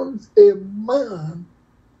conditions a man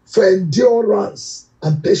for endurance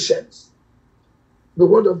and patience. The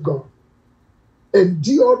word of God.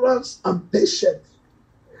 Endurance and patience.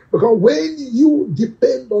 Because when you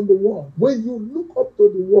depend on the word, when you look up to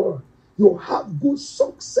the word, you have good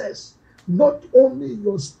success, not only in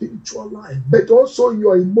your spiritual life, but also in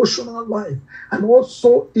your emotional life, and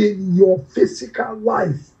also in your physical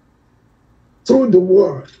life. Through the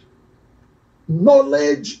word,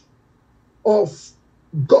 knowledge of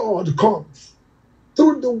God comes.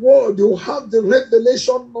 Through the word, you have the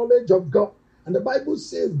revelation knowledge of God. And the Bible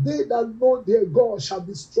says, they that know their God shall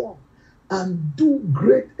be strong and do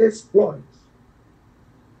great exploits.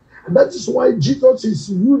 And that is why Jesus is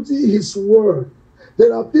using his word.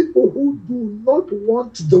 There are people who do not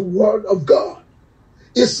want the word of God.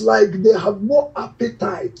 It's like they have no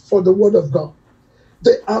appetite for the word of God.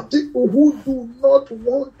 There are people who do not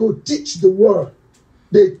want to teach the word.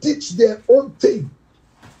 They teach their own thing.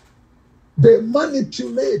 They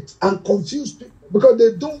manipulate and confuse people because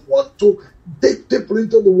they don't want to take people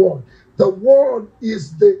into the word. The word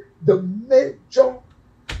is the major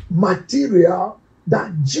material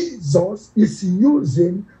that Jesus is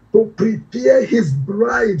using to prepare his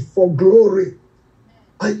bride for glory.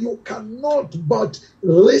 And you cannot but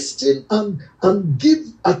listen and give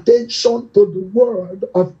attention to the word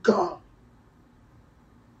of God.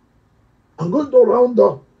 I'm going to round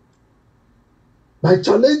up by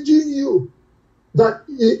challenging you that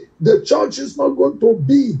the church is not going to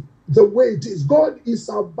be the way it is. God is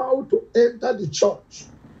about to enter the church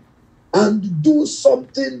and do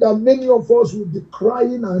something that many of us will be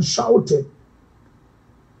crying and shouting.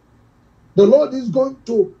 The Lord is going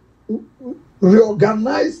to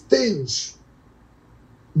reorganize things.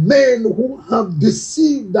 Men who have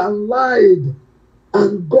deceived and lied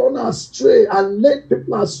and gone astray and led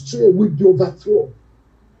people astray will be overthrown.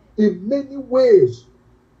 In many ways,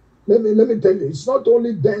 let me tell you, it's not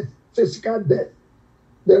only death, physical death.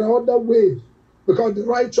 There are other ways, because the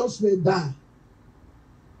righteous may die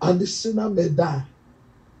and the sinner may die.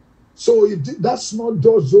 So that's not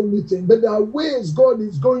just the only thing, but there are ways God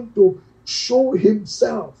is going to show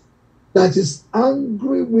himself that is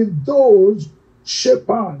angry with those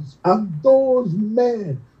shepherds and those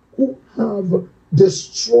men who have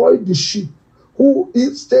destroyed the sheep, who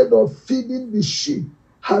instead of feeding the sheep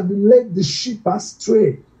have led the sheep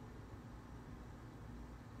astray.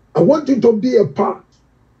 I want you to be a part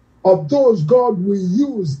of those God will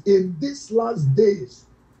use in these last days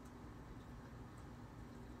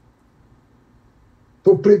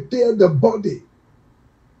to prepare the body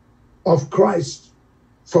of Christ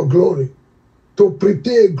for glory, to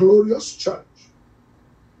prepare a glorious church.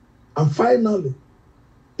 And finally,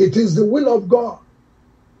 it is the will of God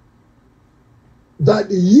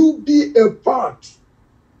that you be a part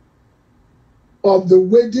of the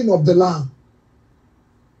wedding of the Lamb,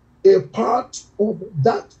 a part of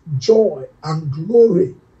that joy and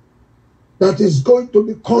glory that is going to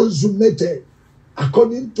be consummated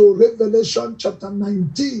according to Revelation chapter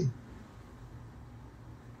 19,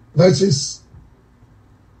 verses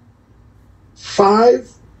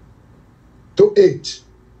 5 to 8,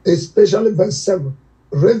 especially verse 7.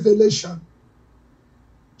 Revelation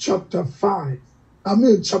chapter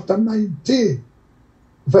 19,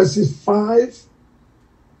 verses 5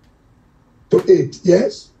 to 8.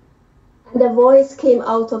 Yes? And a voice came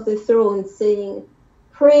out of the throne, saying,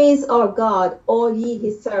 Praise our God, all ye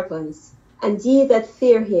his servants, and ye that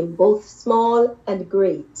fear him, both small and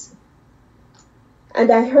great.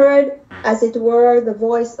 And I heard, as it were, the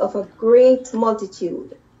voice of a great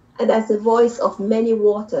multitude, and as the voice of many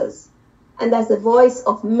waters, and as the voice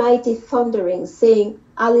of mighty thundering, saying,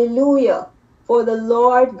 Alleluia, for the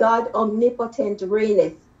Lord God omnipotent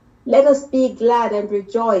reigneth. Let us be glad and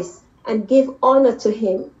rejoice, and give honor to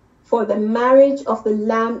him. For the marriage of the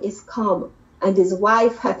Lamb is come, and his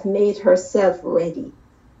wife hath made herself ready.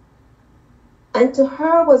 And to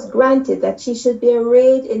her was granted that she should be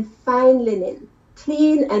arrayed in fine linen,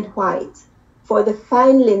 clean and white, for the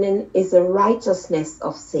fine linen is the righteousness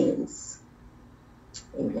of saints.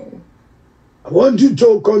 Amen. I want you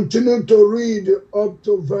to continue to read up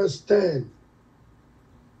to verse 10.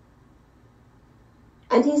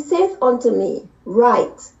 And he saith unto me,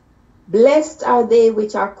 Write, Blessed are they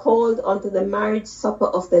which are called unto the marriage supper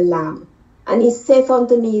of the Lamb. And he saith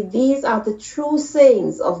unto me, These are the true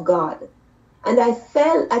sayings of God. And I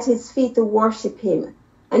fell at his feet to worship him.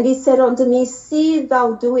 And he said unto me, See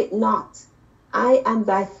thou do it not. I am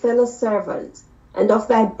thy fellow servant, and of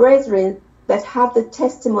thy brethren that have the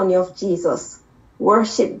testimony of Jesus.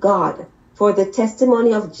 Worship God, for the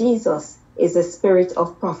testimony of Jesus is the spirit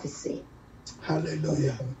of prophecy.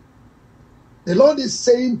 Hallelujah. The Lord is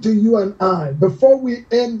saying to you and I, before we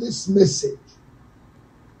end this message,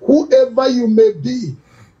 whoever you may be,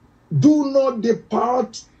 do not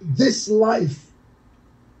depart this life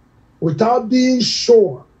without being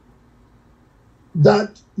sure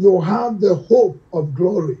that you have the hope of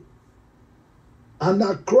glory and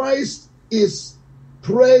that Christ is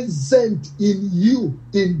present in you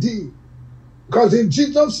indeed. Because if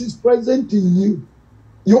Jesus is present in you,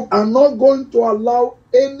 you are not going to allow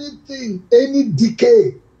anything, any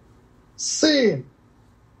decay, sin,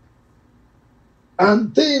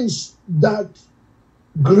 and things that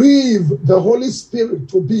grieve the Holy Spirit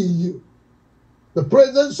to be in you. The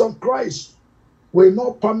presence of Christ will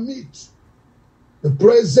not permit the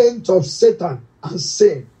presence of Satan and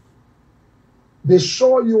sin. Be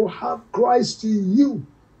sure you have Christ in you,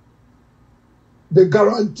 the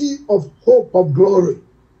guarantee of hope of glory.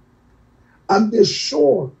 And be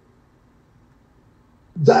sure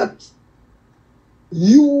that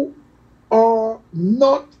you are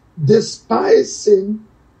not despising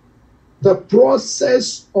the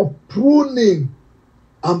process of pruning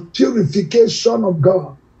and purification of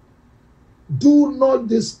God. Do not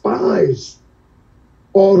despise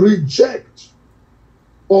or reject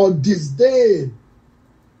or disdain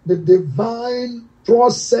the divine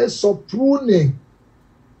process of pruning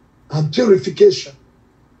and purification.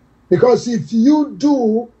 Because if you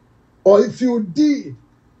do, or if you did,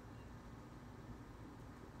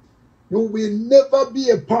 you will never be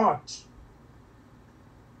a part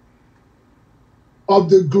of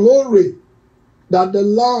the glory that the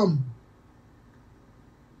Lamb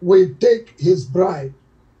will take his bride.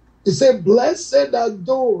 He said, blessed are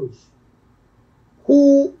those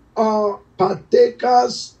who are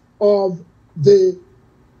partakers of the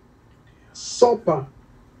supper,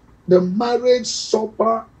 the marriage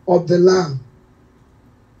supper of the Lamb.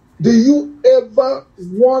 Do you ever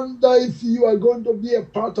wonder if you are going to be a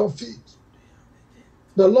part of it?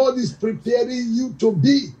 The Lord is preparing you to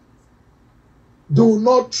be. Do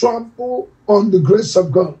not trample on the grace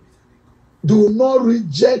of God. Do not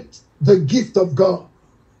reject the gift of God.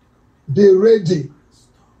 Be ready.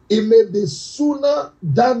 It may be sooner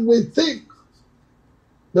than we think.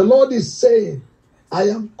 The Lord is saying, I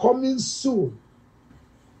am coming soon.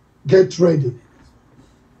 Get ready.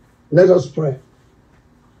 Let us pray.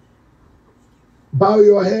 Bow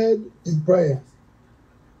your head in prayer.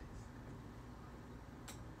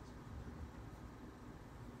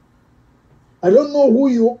 I don't know who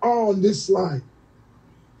you are on this line.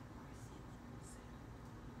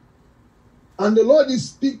 And the Lord is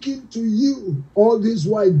speaking to you all this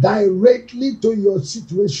while directly to your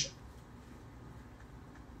situation.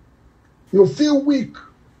 You feel weak.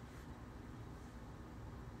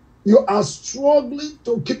 You are struggling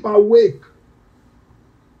to keep awake.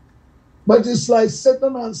 But it's like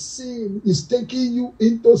Satan and sin is taking you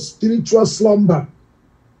into spiritual slumber.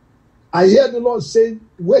 I hear the Lord saying,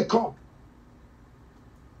 wake up.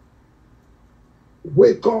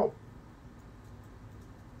 Wake up.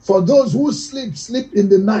 For those who sleep, sleep in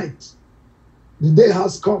the night. The day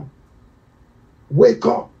has come. Wake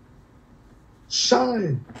up.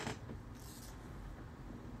 Shine.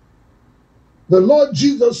 The Lord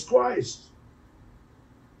Jesus Christ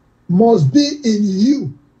must be in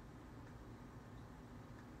you.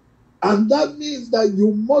 And that means that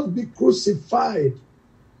you must be crucified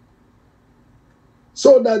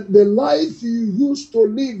so that the life you used to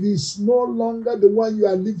live is no longer the one you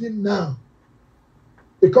are living now.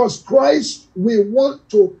 Because Christ will want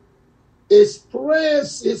to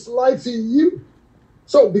express his life in you.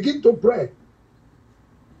 So begin to pray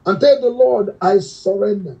and tell the Lord, I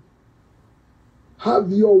surrender.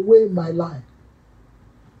 Have your way in my life.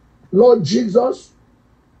 Lord Jesus,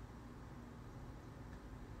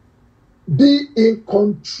 be in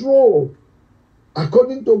control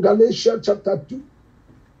according to Galatians chapter 2.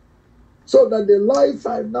 So that the life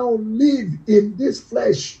I now live in this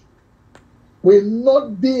flesh will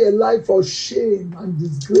not be a life of shame and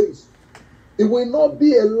disgrace. It will not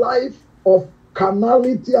be a life of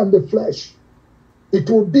carnality and the flesh. It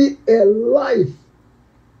will be a life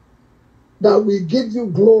that will give you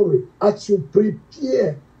glory as you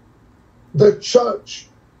prepare the church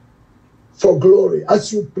for glory,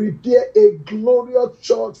 as you prepare a glorious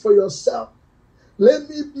church for yourself. Let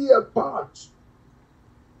me be a part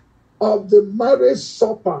of the marriage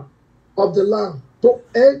supper of the Lamb, to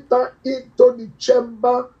enter into the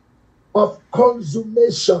chamber of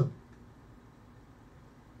consummation.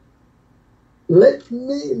 Let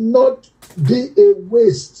me not be a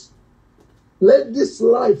waste. Let this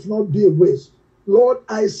life not be a waste. Lord,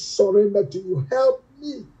 I surrender to you. Help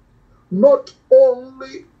me not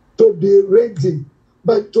only to be ready,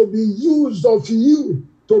 but to be used of you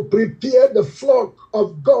to prepare the flock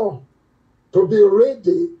of God to be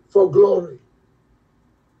ready for glory.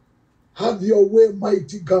 Have your way,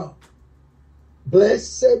 mighty God.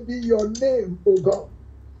 Blessed be your name, O God.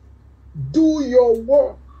 Do your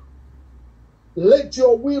work. Let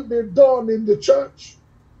your will be done in the church.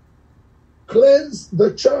 Cleanse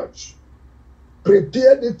the church.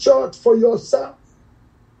 Prepare the church for yourself.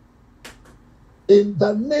 In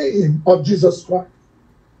the name of Jesus Christ.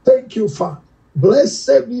 Thank you, Father.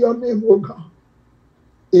 Blessed be your name, O God.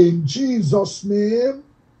 In Jesus' name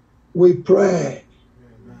we pray.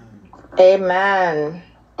 Amen.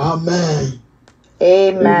 Amen.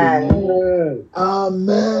 Amen.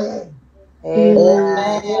 Amen.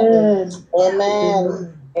 Amen.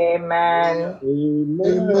 Amen. Amen.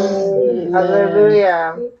 Amen.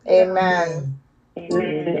 Hallelujah. Amen.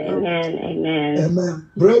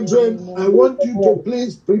 Amen. Brethren, I want you to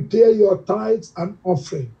please prepare your tithes and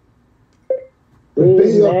offering. Prepare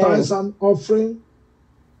your tithes and offering.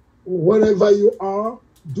 Wherever you are,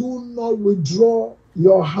 do not withdraw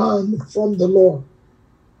your hand from the Lord.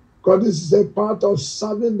 Because this is a part of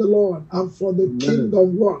serving the Lord and for the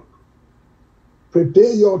kingdom work.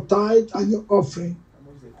 Prepare your tithe and your offering.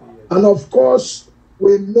 And of course,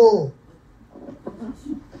 we know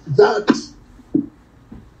that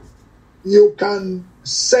you can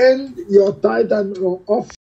send your tithe and your offering